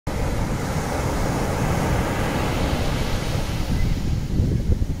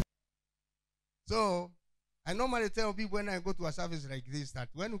So, I normally tell people when I go to a service like this that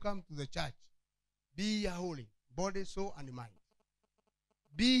when you come to the church, be here holy, body, soul, and mind.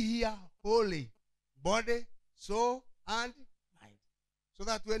 Be here holy, body, soul, and mind. So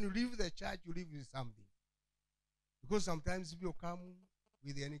that when you leave the church, you leave with something. Because sometimes people come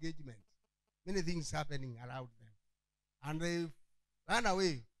with the engagement. Many things happening around them. And they run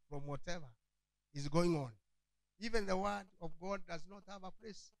away from whatever is going on. Even the word of God does not have a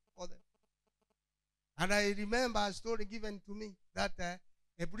place for them. And I remember a story given to me that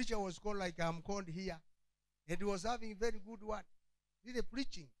a preacher was called like I'm called here. And he was having very good word. Really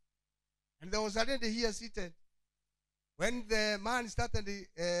preaching. And there was a lady here seated. When the man started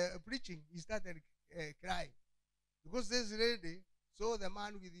preaching, he started crying. Because this lady saw the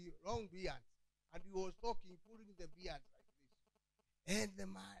man with the long beard. And he was talking, pulling the beard like this. And the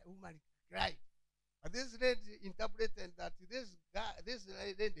woman cried. But this lady interpreted that this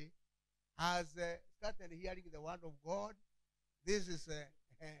lady has started hearing the word of God. This is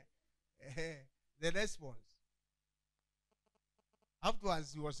the response.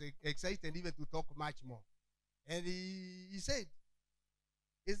 Afterwards, he was excited even to talk much more. And he said,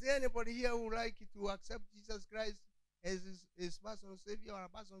 is there anybody here who would like to accept Jesus Christ as his personal Savior or a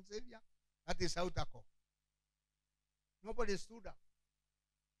personal Savior? That is how to call. Nobody stood up.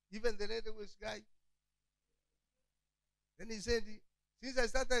 Even the lady was crying. Then he said, since I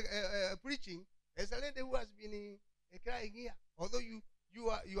started preaching, there's a lady who has been crying here. Although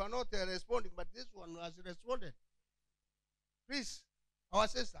you are not responding, but this one has responded. Please, our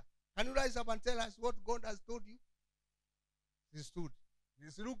sister, can you rise up and tell us what God has told you? She stood.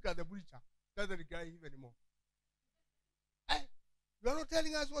 She looked at the preacher, started crying even more. Hey, you are not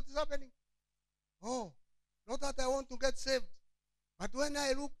telling us what is happening. Oh, not that I want to get saved. But when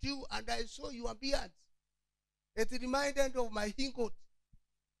I looked you and I saw your beard, it reminded of my hingot.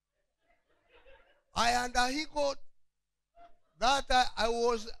 I had a hingot that I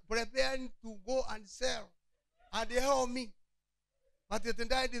was preparing to go and sell. And they helped me. But it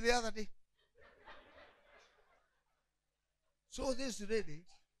died the other day. So this lady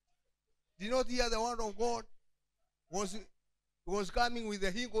did not hear the word of God. Was coming with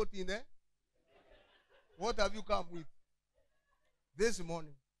the hingot in there. What have you come with? This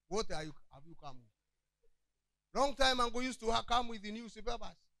morning, what have you come with? Long time ago, used to come with the newspapers.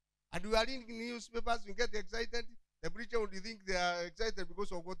 And we are reading newspapers, we get excited. The preacher would think they are excited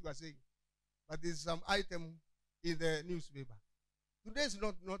because of what we are saying. But there's some item in the newspaper. Today is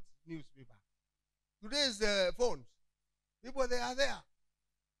not newspaper. Today is the phones. People, they are there.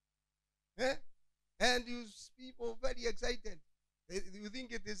 Eh? And you people very excited. You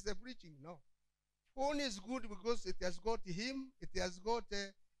think it is the preaching. No. Phone is good because it has got hymn. It has got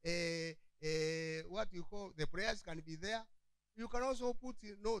what you call the prayers can be there. You can also put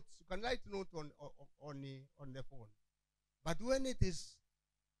notes. You can write notes on the phone. But when it is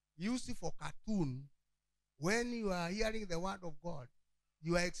used for cartoon, when you are hearing the word of God,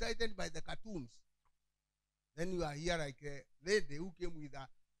 you are excited by the cartoons. Then you are here like a lady who came with a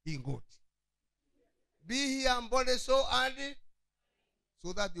hingot. Be here and body, soul, and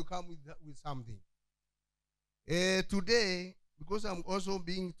so that you come with something. Today, because I'm also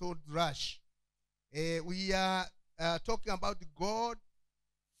being told rush, we are talking about God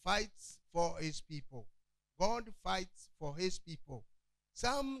fights for his people. God fights for his people.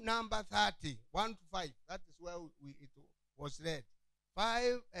 Psalm number 30, 1 to 5. That is where it was read.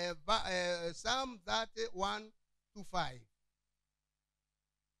 Psalm 30, 1 to 5.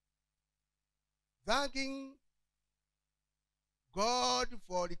 Thanking God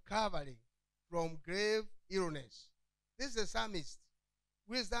for recovery from grave illness. This is a psalmist.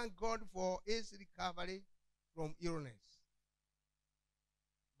 We thank God for his recovery from illness.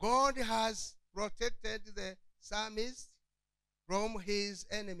 God has protected the psalmist from his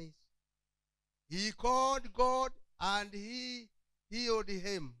enemies. He called God and he healed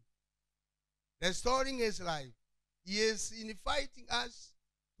him, restoring his life. He is inviting us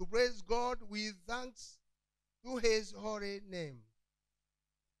to praise God with thanks to his holy name.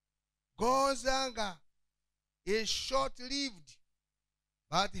 God's anger is short-lived,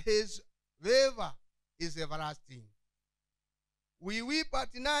 but his favor is everlasting. We weep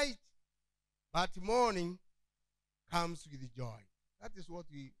at night, but morning comes with joy. That is what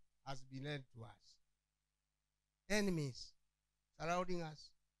has been led to us. Enemies surrounding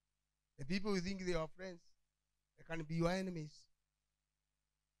us. The people who think they are friends, they can be your enemies.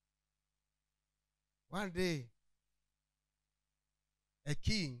 One day, a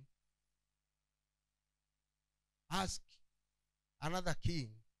king asked another king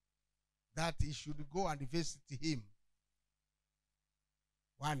that he should go and visit him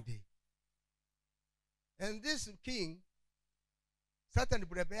one day. And this king started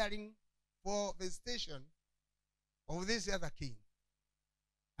preparing for the station of this other king,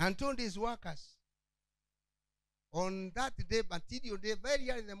 and told his workers on that day, material day, very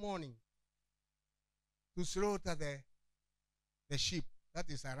early in the morning, to slaughter the sheep. That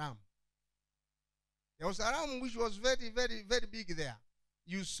is a ram. There was a ram which was very, very, very big there.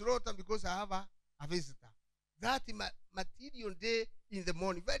 You slaughter because I have a visitor. That material day in the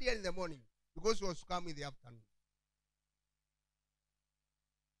morning, very early in the morning, because he was coming in the afternoon.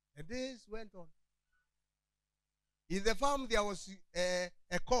 The days went on. In the farm, there was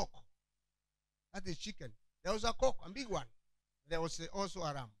a cock. That is chicken. There was a cock, a big one. There was also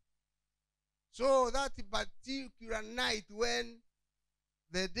a ram. So that particular night, when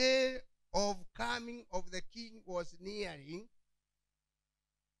the day of coming of the king was nearing,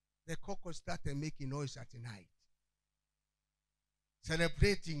 the cock started making noise at night,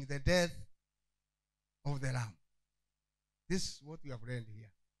 celebrating the death of the lamb. This is what we have read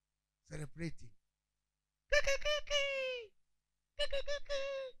here. Celebrating.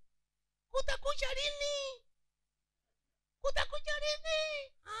 Kutakucha lini? Kutakucha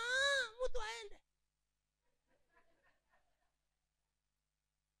lini? Mtu aende.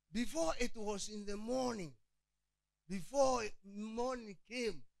 Before it was in the morning, before morning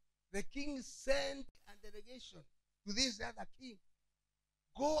came, the king sent a delegation to this other king.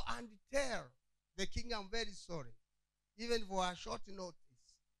 Go and tell the king, I'm very sorry. Even for a short notice,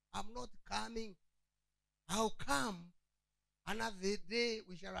 I'm not coming. I'll come another day.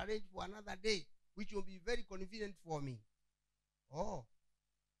 We shall arrange for another day, which will be very convenient for me. Oh,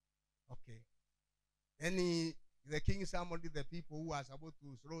 okay. Then the king summoned the people who are supposed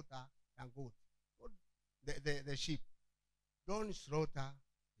to slaughter and goat, the sheep. Don't slaughter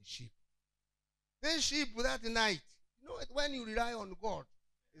the sheep. This sheep that night, you know, when you rely on God,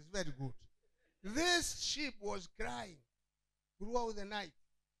 it's very good. This sheep was crying throughout the night.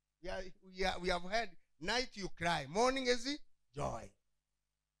 We have heard, night you cry, morning is it? Joy.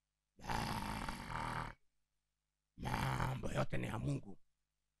 Mambo yote ni ya Mungu.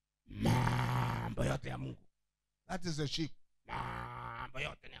 Mambo yote ya Mungu. That is the sheep. Mambo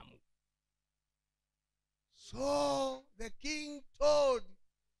yote ni ya Mungu. So the king told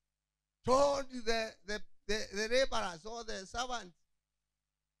the laborers or the servants,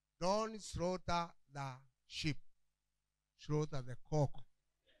 don't slaughter the sheep. Slaughter the cock.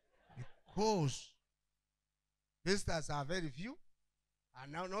 Because visitors are very few,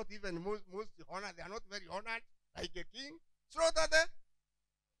 and now not even most honored. They are not very honored like a king. Slaughter them.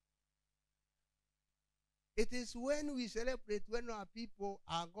 It is when we celebrate, when our people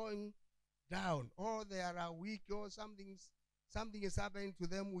are going down, or they are weak, or something is happening to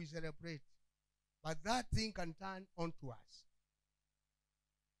them, we celebrate. But that thing can turn onto us.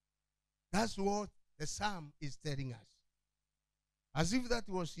 That's what the psalm is telling us. As if that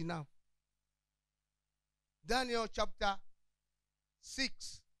was enough. Daniel chapter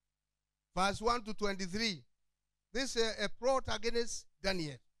 6, verse 1 to 23. This is a plot against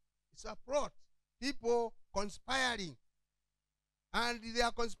Daniel. It's a plot. People conspiring. And they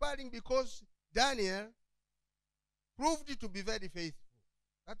are conspiring because Daniel proved to be very faithful.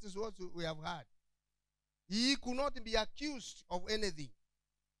 That is what we have heard. He could not be accused of anything.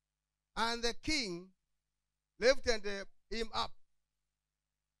 And the king lifted him up.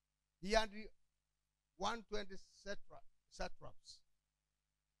 He had 120 satraps,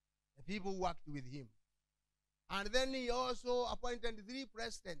 the people who worked with him. And then he also appointed 3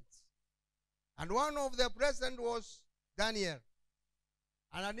 presidents. And one of the presidents was Daniel.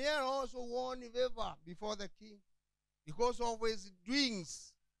 And Daniel also won favor before the king because of his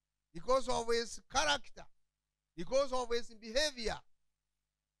doings, because of his character, because of his behavior.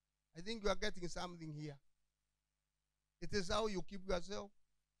 I think you are getting something here. It is how you keep yourself,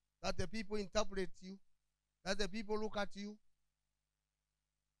 that the people interpret you, that the people look at you.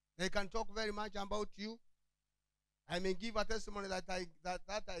 They can talk very much about you. I may give a testimony that I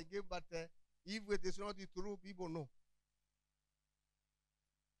give, but if it is not true, people know.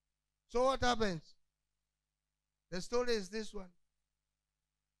 So what happens? The story is this one.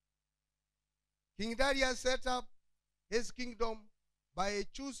 King Darius set up his kingdom by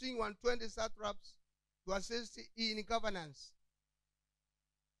choosing 120 satraps to assist in governance.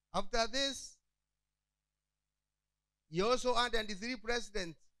 After this, he also added 3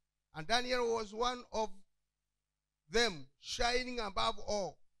 presidents, and Daniel was one of them, shining above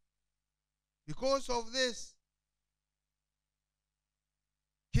all. Because of this,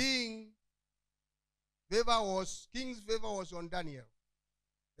 king's favor was on Daniel.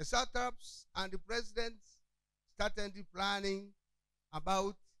 The satraps and the presidents started planning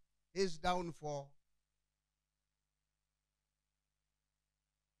about his downfall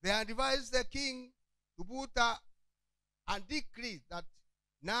They advised the king to put a decree that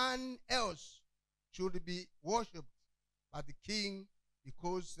none else should be worshipped but the king,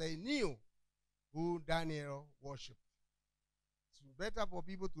 because they knew who Daniel worshipped. It's better for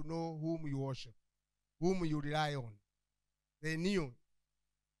people to know whom you worship, whom you rely on. They knew.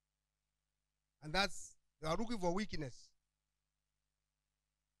 And that's, they are looking for weakness.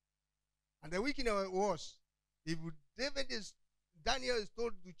 And the weakness was, if Daniel is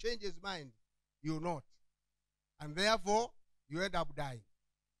told to change his mind, he will not. And therefore, you end up dying.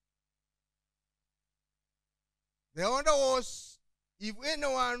 The order was, if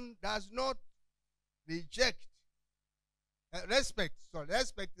anyone does not respect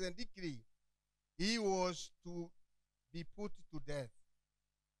the decree, he was to be put to death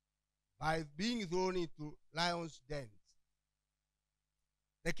by being thrown into lions' dens.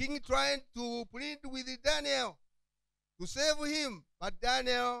 The king tried to plead with Daniel to save him, but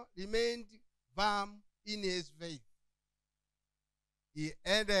Daniel remained firm in his faith. He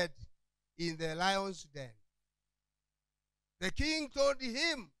ended in the lion's den. The king told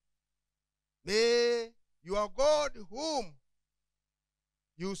him, may your God whom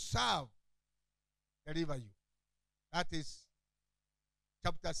you serve deliver you. That is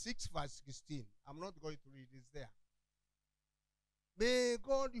chapter 6, verse 16. I'm not going to read it, it's there. May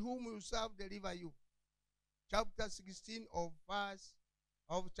God whom you serve deliver you. Chapter 16 of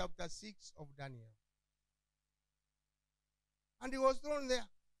chapter 6 of Daniel. And he was thrown there.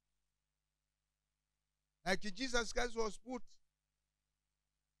 Like Jesus Christ was put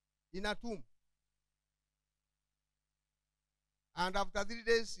in a tomb. And after 3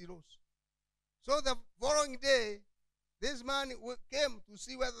 days, he rose. So the following day, this man came to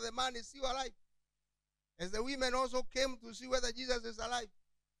see whether the man is still alive. As the women also came to see whether Jesus is alive.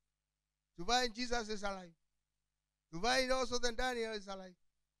 To find Jesus is alive. To find also that Daniel is alive.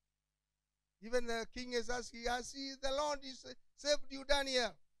 Even the king is asking, I see the Lord is saved you,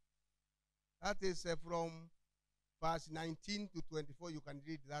 Daniel. That is from verse 19 to 24. You can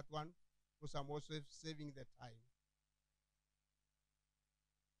read that one, because I'm also saving the time.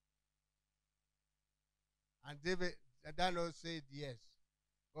 And Daniel said, yes,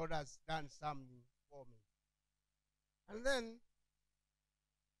 God has done something for me. And then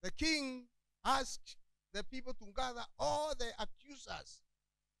the king asked the people to gather all the accusers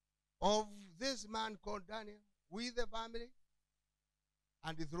of this man called Daniel with the family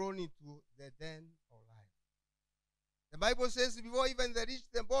and thrown into the den of lions. The Bible says before even they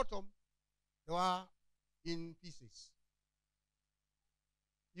reached the bottom, they were in pieces.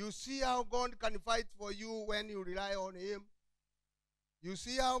 You see how God can fight for you when you rely on him. You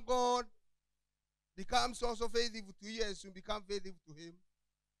see how God becomes also faithful to you as you become faithful to him.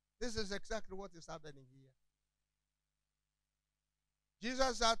 This is exactly what is happening here.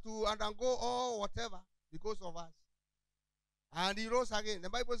 Jesus had to undergo all whatever because of us. And he rose again. The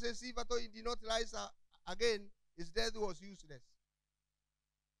Bible says, if at all he did not rise again, his death was useless.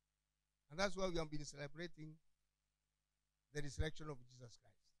 And that's why we have been celebrating the resurrection of Jesus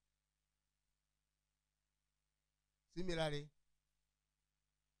Christ. Similarly,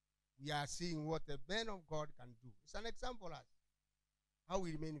 we are seeing what the man of God can do. It's an example of how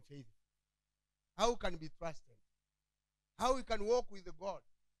we remain faithful, how we can be trusted, how we can walk with God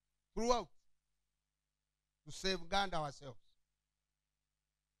throughout to safeguard ourselves.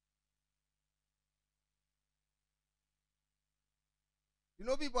 You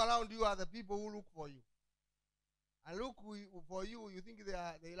know, people around you are the people who look for you. And look for you, you think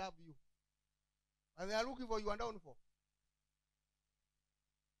they love you. And they are looking for you and down for.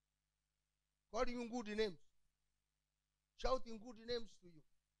 Calling you good names. Shouting good names to you.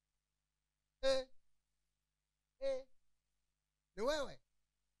 Hey. Hey. The way.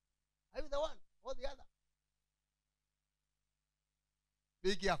 Are you the one or the other?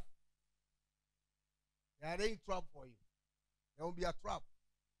 Be careful. They are laying trap for you. There will be a trap.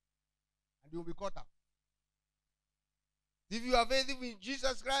 And you will be caught up. If you are faithful in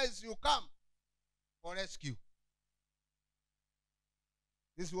Jesus Christ, you come for rescue.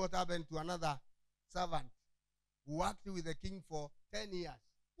 This is what happened to another servant who worked with the king for 10 years.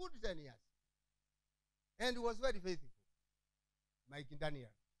 Good 10 years. And he was very faithful. Like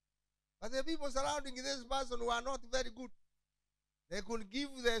Daniel. But the people surrounding this person were not very good. They could give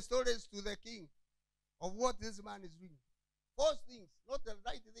the stories to the king of what this man is doing. False things, not the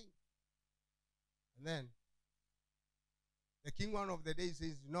right thing. And then the king one of the days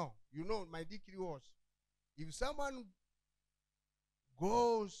says, no, you know, my decree was, if someone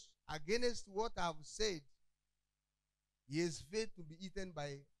goes against what I've said, he is fit to be eaten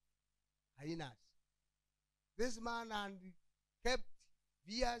by hyenas. This man and kept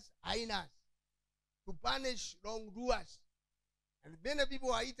fierce hyenas to punish wrongdoers. And many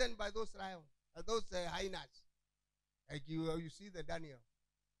people are eaten by those lions, those hyenas. Like you see the Daniel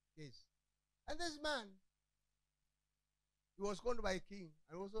case. And this man, he was called by a king.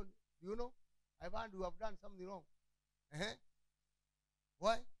 And also, you know, I've heard you have done something wrong.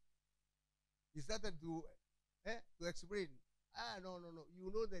 Why? He started to explain. No.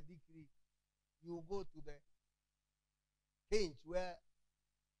 You know the decree. You go to the cage where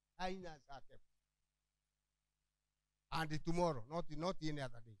hyenas are kept. And tomorrow, not any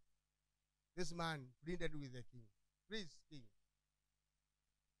other day. This man pleaded with the king. Please, king.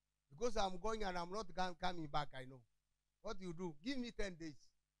 Because I'm going and I'm not coming back, I know. What do you do? Give me 10 days.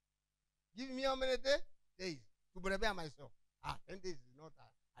 Give me how many days to prepare myself. 10 days is not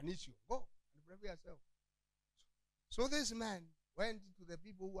an issue. Go and prepare yourself. So this man went to the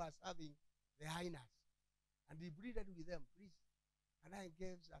people who are serving the hyenas. And he pleaded with them, please, and I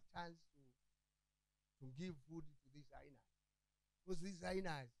gave a chance to give food to these hyenas. Because these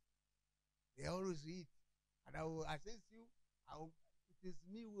hyenas, they always eat. And I said to you, it is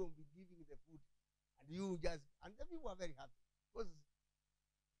me who will be giving the food. And you just, and the people are very happy. Because,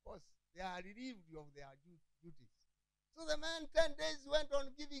 of course, they are relieved of their duties. So the man 10 days went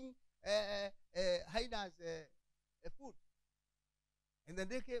on giving hyenas food. And then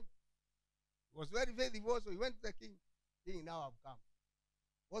they came. He was very faithful, so he went to the king. King, now I've come.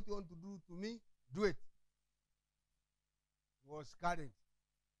 What you want to do to me, do it. He was scared.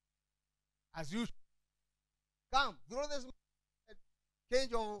 As usual. Come, throw this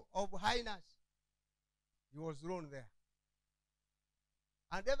cage of hyenas. He was thrown there.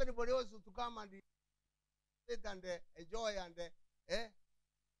 And everybody else to come and eat and enjoy and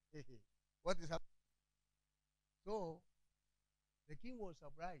what is happening? So the king was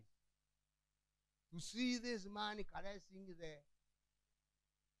surprised to see this man caressing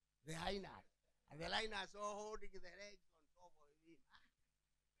the hyenas. And the hyenas all holding the legs on top of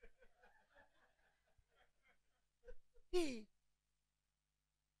him.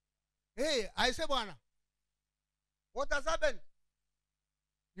 Hey, I say, Bwana, what has happened?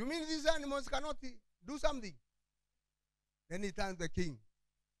 You mean these animals cannot do something? Then he turned to the king.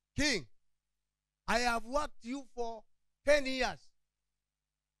 King, I have worked you for 10 years.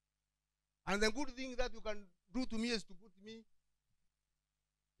 And the good thing that you can do to me is to put me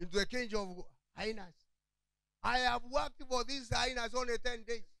into a cage of hyenas. I have worked for these hyenas only 10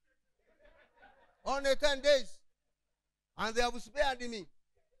 days. Only 10 days. And they have spared me.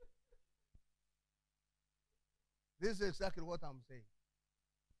 This is exactly what I'm saying.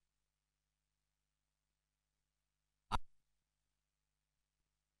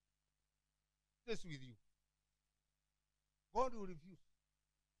 This with you. God will refuse.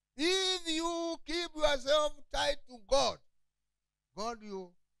 If you keep yourself tied to God, God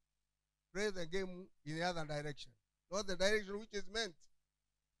will play the game in the other direction. Not the direction which is meant.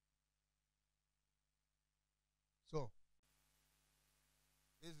 So,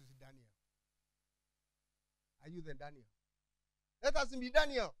 this is Daniel. Are you the Daniel? Let us be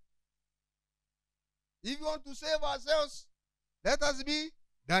Daniel. If you want to save ourselves, let us be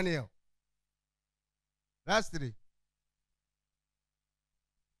Daniel. Last 3.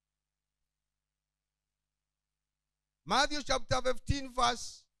 Matthew chapter 15,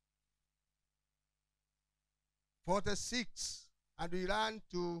 verse 46. And we learn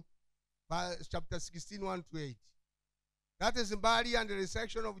to chapter 16, 1 to 8. That is the body and the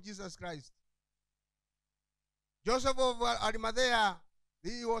resurrection of Jesus Christ. Joseph of Arimathea,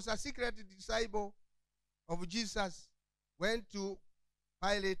 he was a secret disciple of Jesus, went to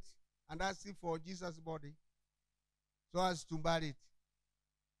Pilate and asked him for Jesus' body so as to bury it.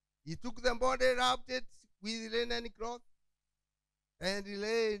 He took the body, wrapped it with linen cloth, and he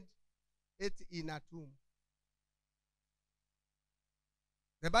laid it in a tomb.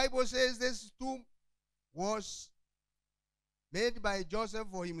 The Bible says this tomb was made by Joseph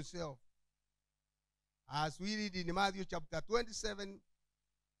for himself. As we read in Matthew chapter 27,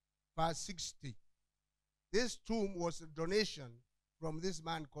 verse 60. This tomb was a donation from this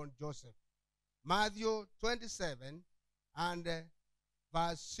man called Joseph. Matthew 27 and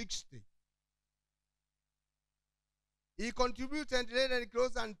verse 60. He contributed linen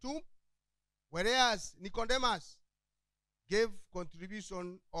clothes and tomb, whereas Nicodemus gave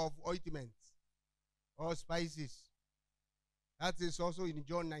contribution of ointments or spices. That is also in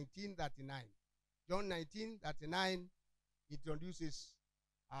John 19:39. John 19:39 introduces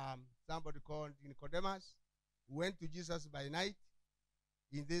somebody called Nicodemus who went to Jesus by night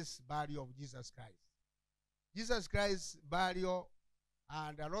in this burial of Jesus Christ. Jesus Christ's burial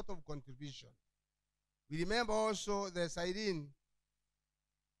and a lot of contribution. We remember also the Cyrene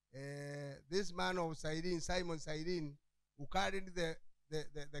this man of Cyrene, Simon Cyrene, who carried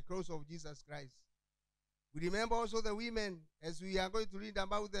the cross of Jesus Christ. We remember also the women, as we are going to read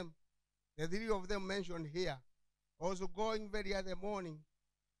about them, the three of them mentioned here, also going very early morning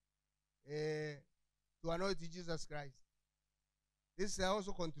to anoint Jesus Christ. This is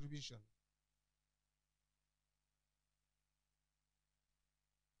also contribution.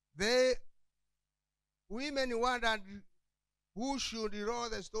 The women wondered who should roll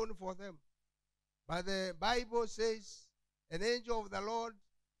the stone for them. But the Bible says an angel of the Lord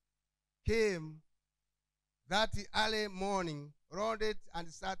came that early morning, rolled it and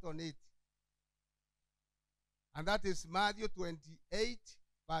sat on it. And that is Matthew 28,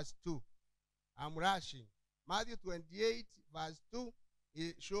 verse 2. I'm rushing. Matthew 28, verse 2,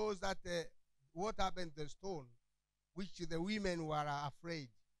 it shows that what happened to the stone, which the women were afraid.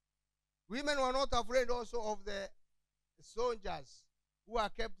 Women were not afraid also of the soldiers who are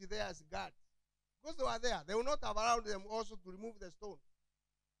kept there as guards. Because they were there. They would not have allowed them also to remove the stone.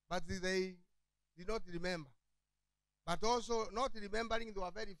 But they did not remember. But also, not remembering, they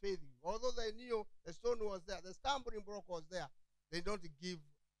were very faithful. Although they knew the stone was there, the stumbling block was there, they don't give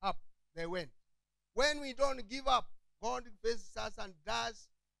up. They went. When we don't give up, God faces us and does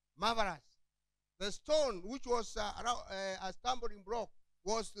marvelous. The stone, which was a stumbling block,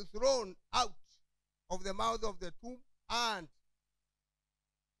 was thrown out of the mouth of the tomb and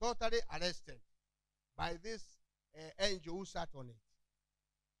totally arrested by this angel who sat on it.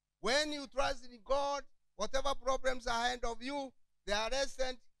 When you trust in God, whatever problems are ahead of you, they are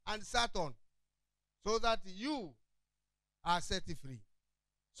arrested and sat on, so that you are set free,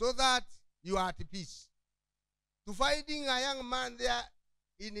 so that you are at peace. To finding a young man there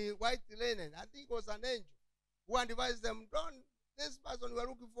in a white linen, I think it was an angel, who advised them, this person we are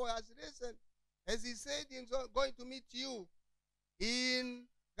looking for has risen. As he said, he's going to meet you in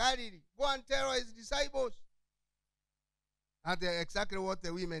Galilee. Go and tell his disciples. And exactly what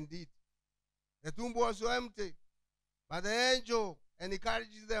the women did. The tomb was so empty. But the angel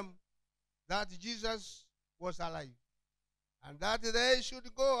encouraged them that Jesus was alive. And that they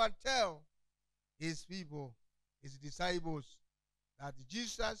should go and tell his people, his disciples, that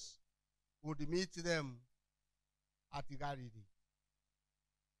Jesus would meet them at Galilee.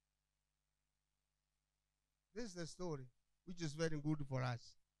 This is the story, which is very good for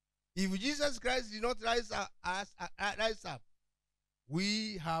us. If Jesus Christ did not rise up,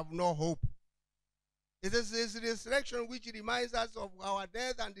 we have no hope. It is his resurrection which reminds us of our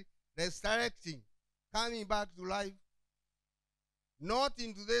death and resurrecting, coming back to life, not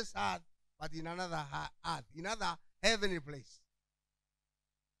into this earth, but in another earth, in another heavenly place.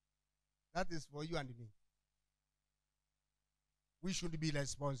 That is for you and me. We should be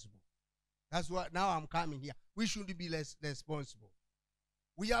responsible. That's what now I'm coming here. We should be less responsible.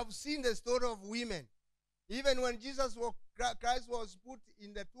 We have seen the story of women. Even when Christ was put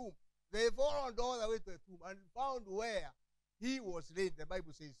in the tomb, they followed all the way to the tomb and found where he was laid. The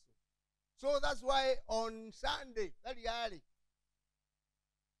Bible says so. So that's why on Sunday, very early,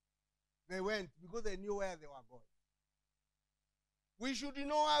 they went, because they knew where they were going. We should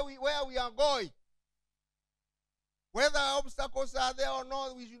know where we are going. Whether obstacles are there or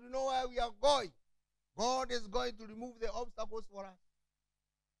not, we should know where we are going. God is going to remove the obstacles for us.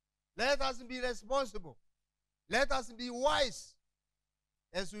 Let us be responsible. Let us be wise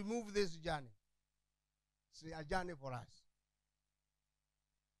as we move this journey. It's a journey for us.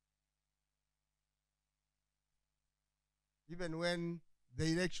 Even when the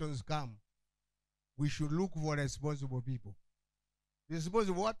elections come, we should look for responsible people.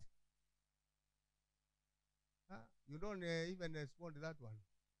 Responsible what? You don't even respond to that one.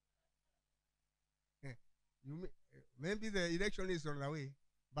 Maybe the election is on the way.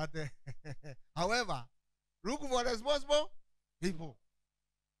 But, however, look for responsible people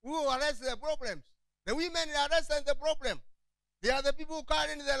who arrest the problems. The women arrested the problem. They are the people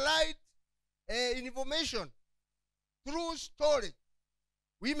carrying the light information. True story.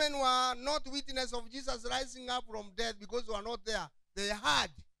 Women were not witness of Jesus rising up from death because they were not there. They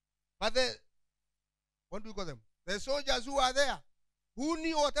heard. But what do you call them? The soldiers who are there, who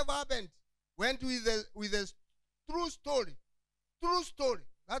knew whatever happened, went with the true story. True story.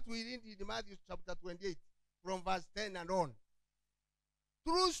 That we read in Matthew chapter 28, from verse 10 and on.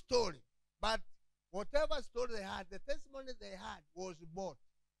 True story. But whatever story they had, the testimony they had was bought.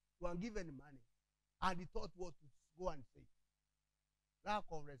 They were given money. And he thought what to go and say. Lack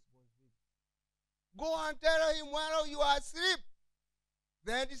of responsibility. Go and tell him while you are asleep.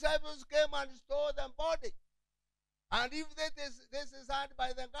 The disciples came and stole the body. And if this is heard by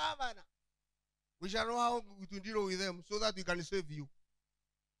the governor, we shall know how to deal with them so that we can save you.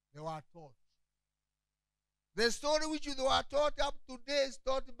 They were taught. The story which they were taught up to date is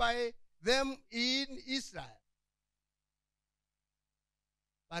taught by them in Israel.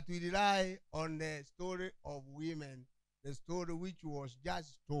 But we rely on the story of women, the story which was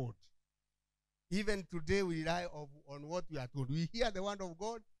just told. Even today we rely on what we are told. We hear the word of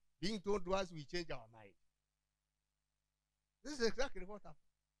God being told to us, we change our mind. This is exactly what happened.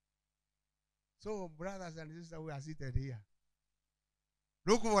 So, brothers and sisters, we are seated here.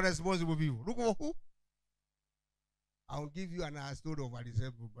 Look for responsible people. Look for who? I'll give you a story of a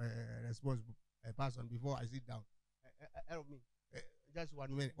responsible person before I sit down. Help me. Just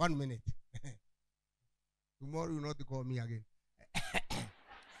 1 minute. 1 minute. Tomorrow you will not call me again.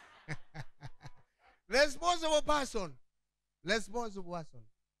 Responsible person. Responsible person.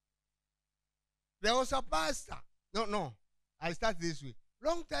 There was a pastor. No. I start this way.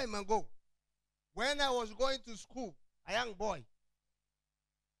 Long time ago, when I was going to school, a young boy,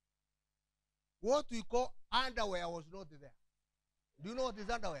 what we call underwear was not there. Do you know what is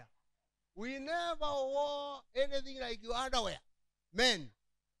underwear? We never wore anything like your underwear. Men.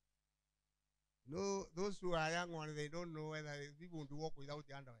 No, those who are young ones, they don't know whether people want to walk without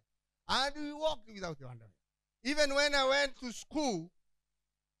the underwear. And we walked without the underwear. Even when I went to school,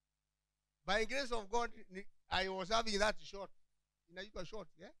 by grace of God, I was having that short. You got short,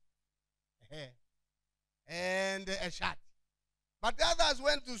 yeah? And a shirt. But the others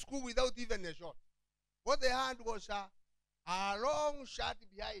went to school without even a short. What they had was a long shirt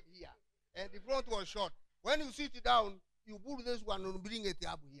behind here. And the front was short. When you sit down, you pull this one and bring it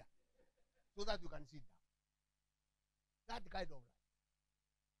up here. So that you can sit down. That kind of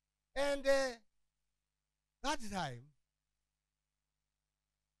life. And that time,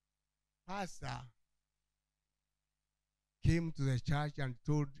 pastor came to the church and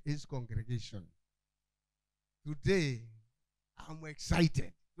told his congregation, today I'm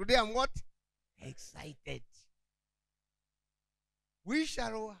excited. Today I'm what? Excited. We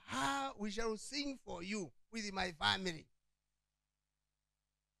shall sing for you with my family.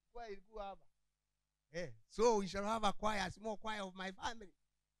 So we shall have a choir, a small choir of my family.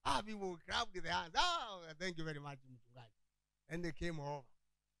 People will clap with their hands. Thank you very much, guys. And they came over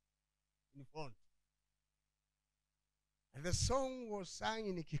in front. And the song was sung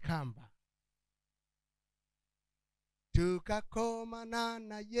in Kikamba. Tukakoma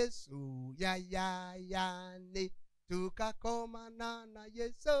na Yesu ya ne. Tukakoma na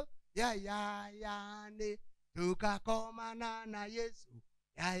Yesu ya ne. Tukakoma na Yesu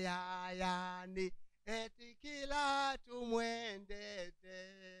ya ne. Etikila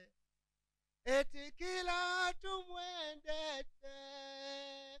tumwendete. Etikila tumwendete.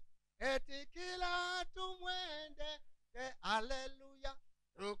 Etikila tumwendete. Hallelujah.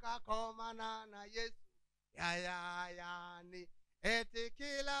 Tukakoma na Yesu ya ne.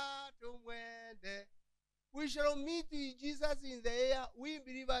 Etikila tumwende. We shall meet Jesus in the air. We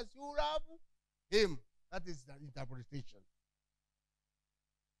believers who love him. That is the interpretation.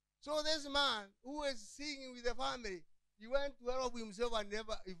 So this man who was singing with the family, he went to help himself and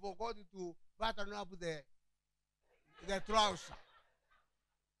he forgot to button up the trouser.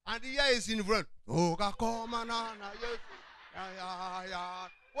 And here is in front. Oh, come on, yeah.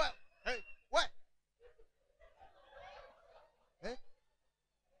 Well, hey, what? Eh?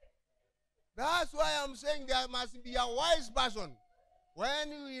 That's why I'm saying there must be a wise person.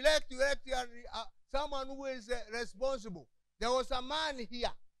 When you elect someone who is responsible. There was a man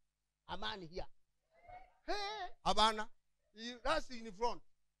here. Hey, Abana. That's in the front.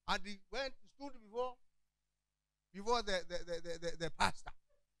 And he stood before the pastor.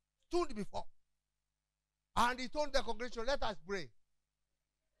 Stood before. And he told the congregation, let us pray.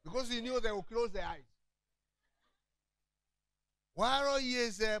 Because he knew they would close their eyes. While he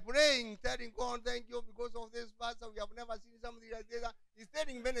is praying, telling God, thank you because of this pastor. We have never seen something like this. He's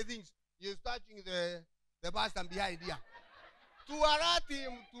telling many things. He is touching the pastor behind here. To alert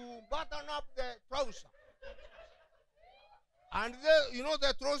him to button up the trouser. And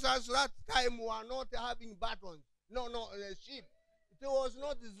the trousers that time were not having buttons. No, zip. It was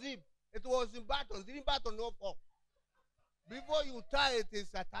not zip. It was in buttons. Three buttons, no four. Before you tie it,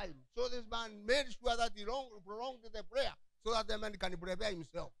 it's a time. So this man made sure that he prolonged the prayer so that the man can prepare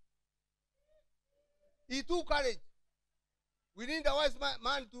himself. He took courage. We need a wise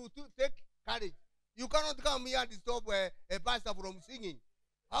man to take courage. You cannot come here and stop a pastor from singing.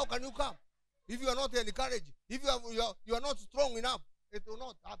 How can you come? If you are not encouraged, if you are not strong enough, it will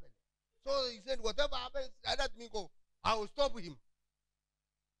not happen. So he said, whatever happens, let me go. I will stop him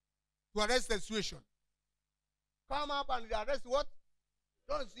to arrest the situation. Come up and arrest what?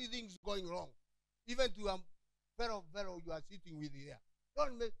 Don't see things going wrong. Even to fellow you are sitting with here.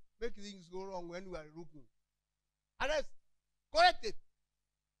 make things go wrong when we are looking. Arrest. Correct it.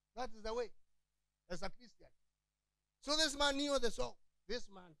 That is the way. As a Christian. So this man knew the song. This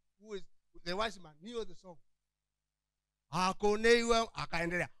man, who is the wise man, knew the song. Akoneiwe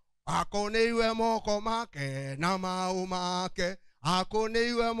akaendelea. Akoneiwe moko make na maumake.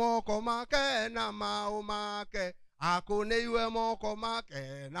 Akoneiwe moko make na maumake. Akoneiwe moko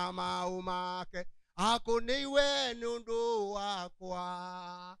make na maumake. Akoneiwe nyundo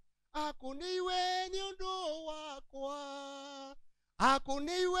wakwa. Akoneiwe nyundo wakwa.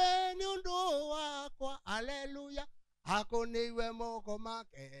 Akoneiwe nyundo wakwa. Hallelujah. Akoneiwe moko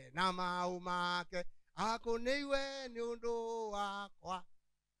make na maumake. Akoneiwe nyundo wakwa.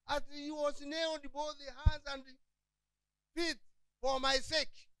 As he was nailed both the hands and the feet for my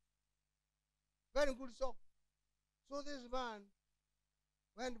sake. Very good song. So this man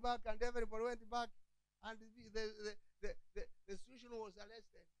went back and everybody went back and the situation was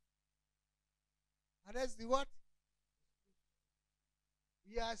arrested. Arrested what?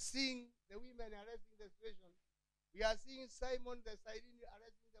 We are seeing the women arresting the situation. We are seeing Simon the Cyrene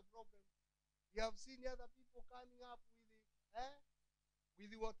arresting the problem. We have seen other people coming up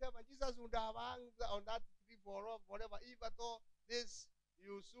with the whatever. Jesus would have hung on that tree for whatever. If at all this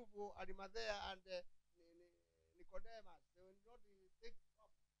Yusuf, Arimathea, and Nicodemus, they will not take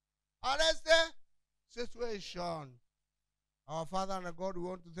trouble. Arrest the situation. Our Father and our God, we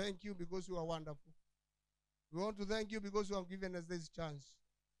want to thank you because you are wonderful. We want to thank you because you have given us this chance.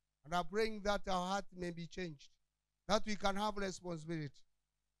 And I'm praying that our heart may be changed. That we can have responsibility.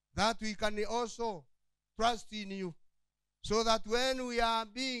 That we can also trust in you. So that when we are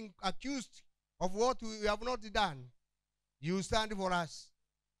being accused of what we have not done, you stand for us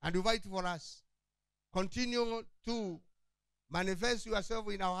and you fight for us. Continue to manifest yourself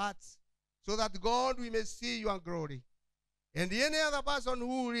in our hearts so that, God, we may see your glory. And any other person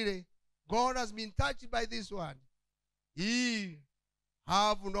who really, God, has been touched by this one, he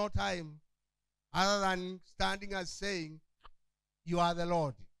have no time other than standing and saying, you are the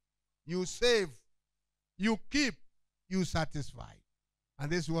Lord. You save, you keep, you satisfy.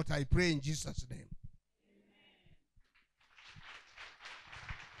 And this is what I pray in Jesus' name.